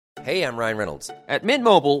Hey, I'm Ryan Reynolds. At Mint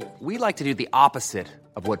Mobile, we like to do the opposite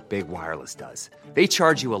of what Big Wireless does. They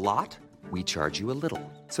charge you a lot, we charge you a little.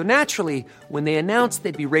 So naturally, when they announced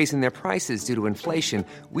they'd be raising their prices due to inflation,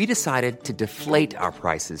 we decided to deflate our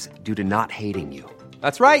prices due to not hating you.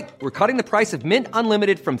 That's right. We're cutting the price of Mint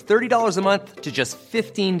Unlimited from $30 a month to just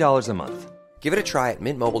 $15 a month. Give it a try at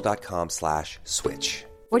mintmobile.com/switch.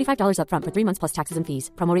 $45 up front for 3 months plus taxes and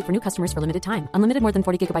fees. Promo rate for new customers for limited time. Unlimited more than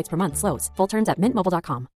 40 gigabytes per month. Slows full terms at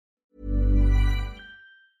mintmobile.com.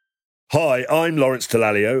 Hi, I'm Lawrence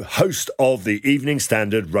Dallaglio, host of the Evening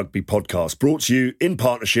Standard Rugby Podcast, brought to you in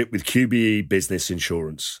partnership with QBE Business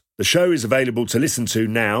Insurance. The show is available to listen to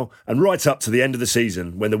now and right up to the end of the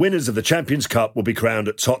season, when the winners of the Champions Cup will be crowned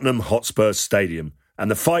at Tottenham Hotspur Stadium,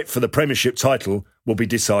 and the fight for the Premiership title will be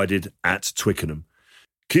decided at Twickenham.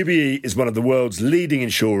 QBE is one of the world's leading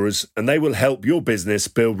insurers, and they will help your business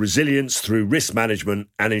build resilience through risk management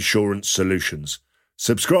and insurance solutions.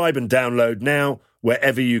 Subscribe and download now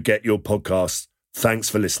wherever you get your podcasts. Thanks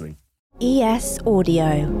for listening. ES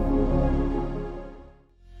Audio.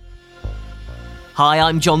 Hi,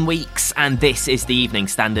 I'm John Weeks, and this is the Evening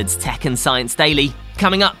Standard's Tech and Science Daily.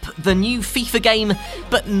 Coming up, the new FIFA game,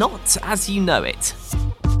 but not as you know it.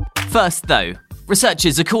 First, though,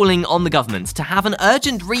 researchers are calling on the government to have an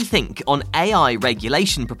urgent rethink on AI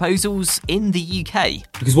regulation proposals in the UK.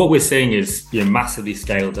 Because what we're seeing is massively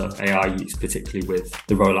scaled up AI use, particularly with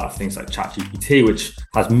the rollout of things like ChatGPT, which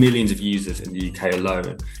has millions of users in the UK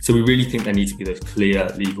alone. So we really think there need to be those clear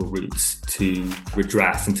legal routes to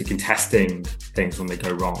redress and to contesting things when they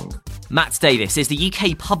go wrong. Matt Davis is the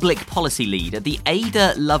UK public policy lead at the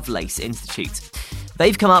Ada Lovelace Institute.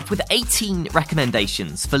 They've come up with 18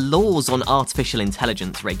 recommendations for laws on artificial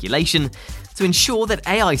intelligence regulation to ensure that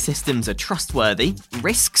AI systems are trustworthy,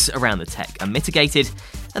 risks around the tech are mitigated,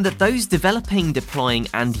 and that those developing, deploying,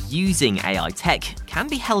 and using AI tech can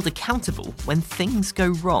be held accountable when things go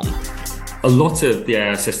wrong. A lot of the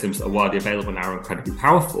AI systems that are widely available now are incredibly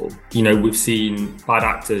powerful. We've seen bad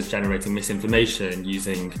actors generating misinformation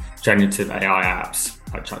using generative AI apps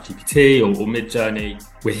like ChatGPT or Midjourney.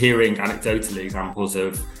 We're hearing anecdotally examples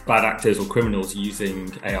of bad actors or criminals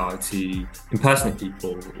using AI to impersonate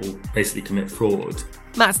people or basically commit fraud.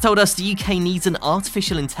 Matt's told us the UK needs an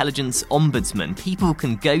artificial intelligence ombudsman people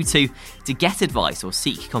can go to get advice or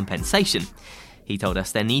seek compensation. He told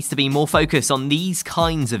us there needs to be more focus on these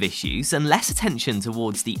kinds of issues and less attention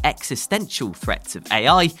towards the existential threats of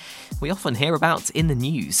AI we often hear about in the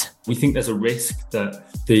news. We think there's a risk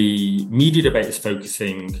that the media debate is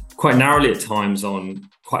focusing quite narrowly at times on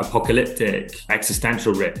quite apocalyptic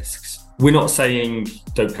existential risks. We're not saying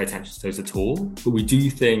don't pay attention to those at all, but we do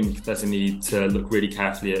think there's a need to look really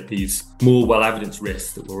carefully at these more well-evidenced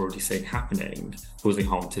risks that we're already seeing happening, causing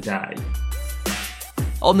harm today.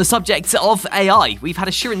 On the subject of AI, we've had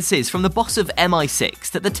assurances from the boss of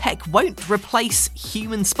MI6 that the tech won't replace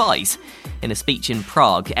human spies. In a speech in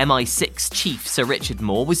Prague, MI6 chief Sir Richard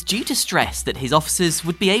Moore was due to stress that his officers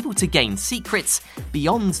would be able to gain secrets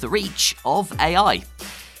beyond the reach of AI.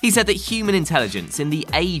 He said that human intelligence in the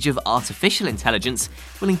age of artificial intelligence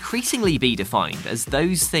will increasingly be defined as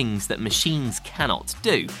those things that machines cannot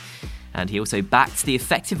do. And he also backed the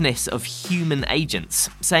effectiveness of human agents,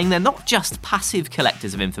 saying they're not just passive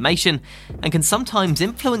collectors of information and can sometimes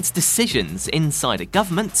influence decisions inside a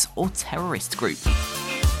government or terrorist group.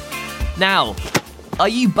 Now, are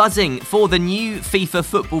you buzzing for the new FIFA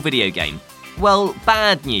football video game? Well,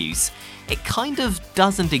 bad news. It kind of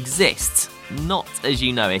doesn't exist. Not as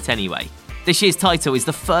you know it anyway. This year's title is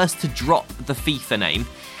the first to drop the FIFA name.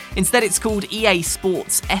 Instead, it's called EA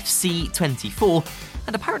Sports FC 24,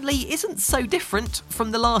 and apparently isn't so different from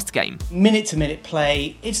the last game. Minute-to-minute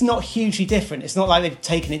play, it's not hugely different. It's not like they've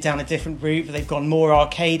taken it down a different route, they've gone more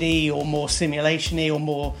arcadey or more simulation-y or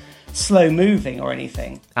more slow-moving or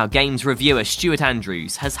anything. Our games reviewer Stuart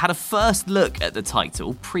Andrews has had a first look at the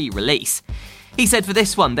title pre-release. He said for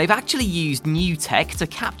this one, they've actually used new tech to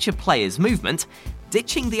capture players' movement,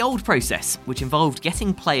 ditching the old process, which involved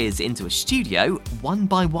getting players into a studio one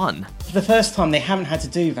by one. For the first time, they haven't had to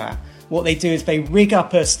do that. What they do is they rig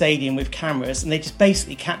up a stadium with cameras and they just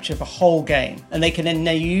basically capture the whole game. And they can then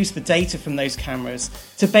use the data from those cameras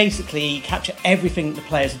to basically capture everything that the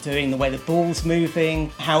players are doing, the way the ball's moving,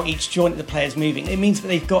 how each joint of the player's moving. It means that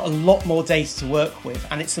they've got a lot more data to work with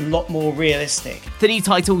and it's a lot more realistic. The new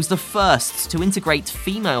title's the first to integrate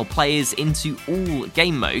female players into all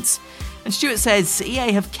game modes. And Stuart says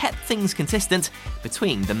EA have kept things consistent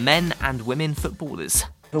between the men and women footballers.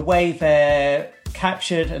 The way they're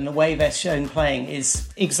captured and the way they're shown playing is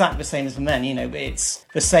exactly the same as the men. It's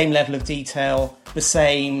the same level of detail, the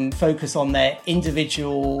same focus on their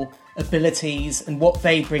individual abilities and what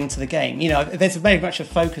they bring to the game. You know, there's very much a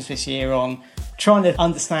focus this year on trying to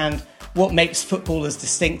understand what makes footballers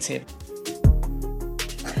distinctive.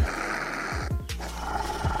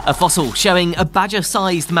 A fossil showing a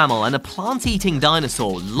badger-sized mammal and a plant-eating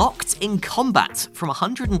dinosaur locked in combat from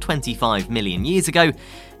 125 million years ago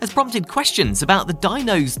has prompted questions about the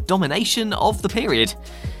dino's domination of the period.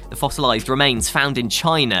 The fossilised remains found in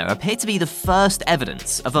China appear to be the first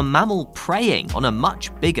evidence of a mammal preying on a much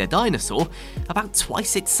bigger dinosaur, about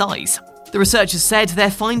twice its size. The researchers said their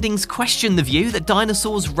findings question the view that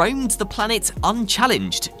dinosaurs roamed the planet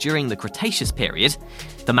unchallenged during the Cretaceous period.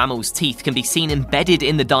 The mammal's teeth can be seen embedded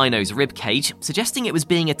in the dino's ribcage, suggesting it was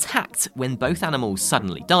being attacked when both animals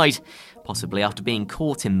suddenly died, possibly after being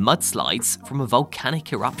caught in mudslides from a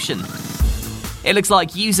volcanic eruption. It looks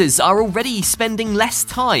like users are already spending less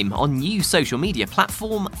time on new social media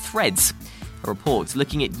platform Threads. A report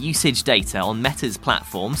looking at usage data on Meta's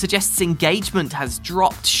platform suggests engagement has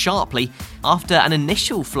dropped sharply after an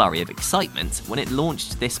initial flurry of excitement when it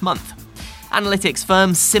launched this month. Analytics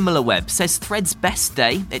firm SimilarWeb says Threads' best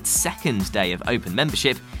day, its second day of open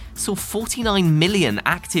membership, saw 49 million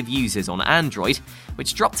active users on Android,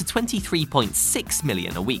 which dropped to 23.6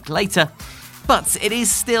 million a week later. But it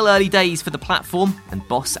is still early days for the platform, and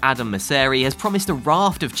boss Adam Mosseri has promised a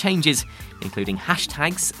raft of changes, including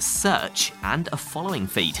hashtags, search, and a following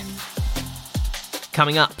feed.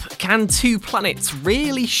 Coming up, can two planets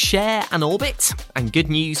really share an orbit? And good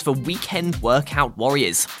news for weekend workout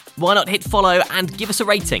warriors. Why not hit follow and give us a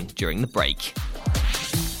rating during the break?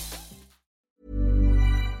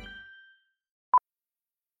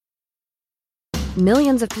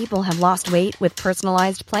 Millions of people have lost weight with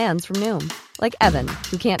personalized plans from Noom. Like Evan,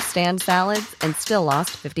 who can't stand salads and still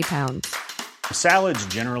lost 50 pounds. Salads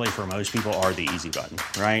generally for most people are the easy button,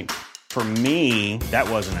 right? For me, that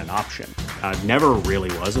wasn't an option. I never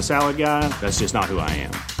really was a salad guy. That's just not who I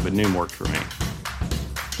am. But Noom worked for me.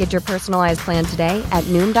 Get your personalized plan today at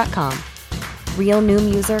Noom.com. Real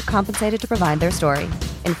Noom user compensated to provide their story.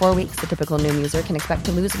 In 4 weeks, the typical Noom user can expect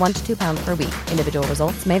to lose 1 to 2 pounds per week. Individual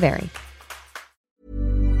results may vary.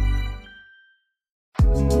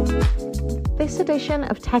 This edition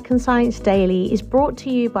of Tech and Science Daily is brought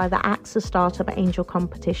to you by the AXA Startup Angel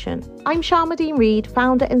Competition. I'm Sharmadean Reed,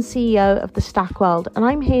 founder and CEO of The Stack World, and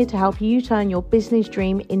I'm here to help you turn your business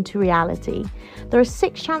dream into reality. There are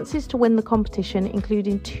 6 chances to win the competition,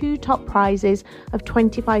 including 2 top prizes of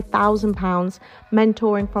 £25,000,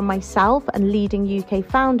 mentoring from myself and leading UK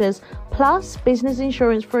founders, plus business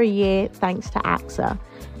insurance for a year thanks to AXA.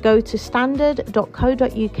 Go to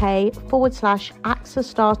standard.co.uk/AXA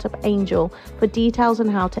Startup Angel for details on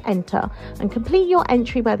how to enter and complete your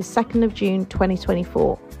entry by the 2nd of June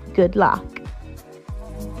 2024. Good luck.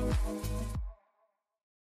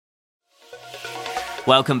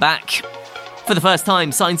 Welcome back. For the first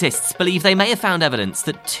time, scientists believe they may have found evidence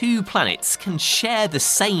that 2 planets can share the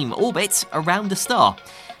same orbit around a star.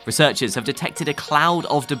 Researchers have detected a cloud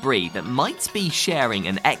of debris that might be sharing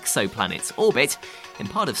an exoplanet's orbit in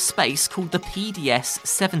part of space called the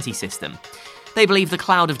PDS-70 system. They believe the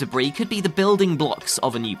cloud of debris could be the building blocks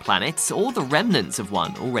of a new planet or the remnants of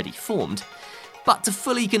one already formed. But to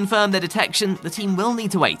fully confirm their detection, the team will need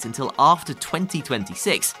to wait until after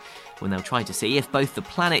 2026, when they'll try to see if both the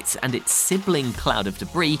planet and its sibling cloud of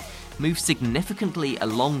debris move significantly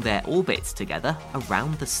along their orbits together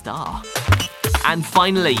around the star. And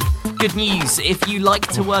finally, good news if you like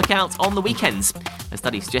to work out on the weekends. A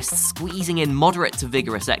study suggests squeezing in moderate to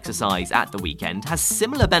vigorous exercise at the weekend has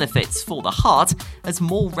similar benefits for the heart as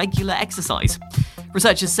more regular exercise.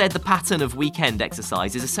 Researchers said the pattern of weekend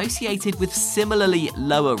exercise is associated with similarly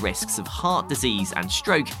lower risks of heart disease and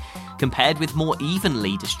stroke compared with more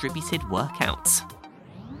evenly distributed workouts.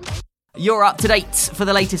 You're up to date for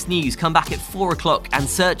the latest news. Come back at 4 o'clock and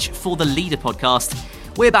search for the Leader podcast.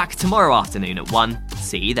 We're back tomorrow afternoon at 1.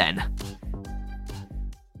 See you then.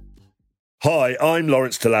 Hi, I'm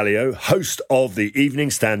Lawrence Dallaglio, host of the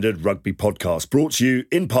Evening Standard Rugby podcast, brought to you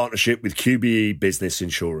in partnership with QBE Business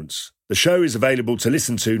Insurance. The show is available to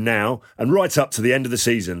listen to now and right up to the end of the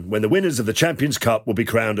season, when the winners of the Champions Cup will be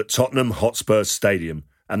crowned at Tottenham Hotspur Stadium,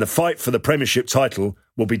 and the fight for the Premiership title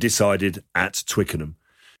will be decided at Twickenham.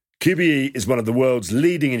 QBE is one of the world's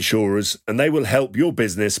leading insurers, and they will help your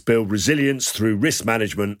business build resilience through risk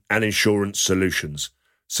management and insurance solutions.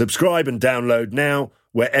 Subscribe and download now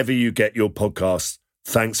wherever you get your podcasts.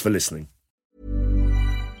 Thanks for listening.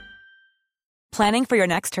 Planning for your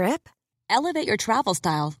next trip? Elevate your travel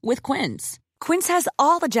style with Quince. Quince has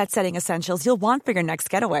all the jet-setting essentials you'll want for your next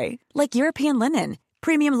getaway, like European linen,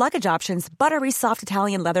 premium luggage options, buttery soft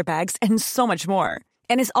Italian leather bags, and so much more.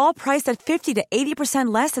 And is all priced at 50 to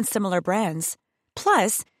 80% less than similar brands.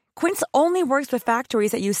 Plus, Quince only works with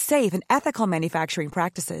factories that use safe and ethical manufacturing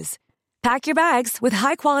practices. Pack your bags with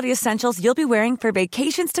high-quality essentials you'll be wearing for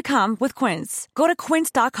vacations to come with Quince. Go to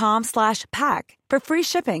quince.com/pack for free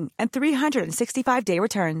shipping and 365-day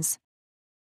returns.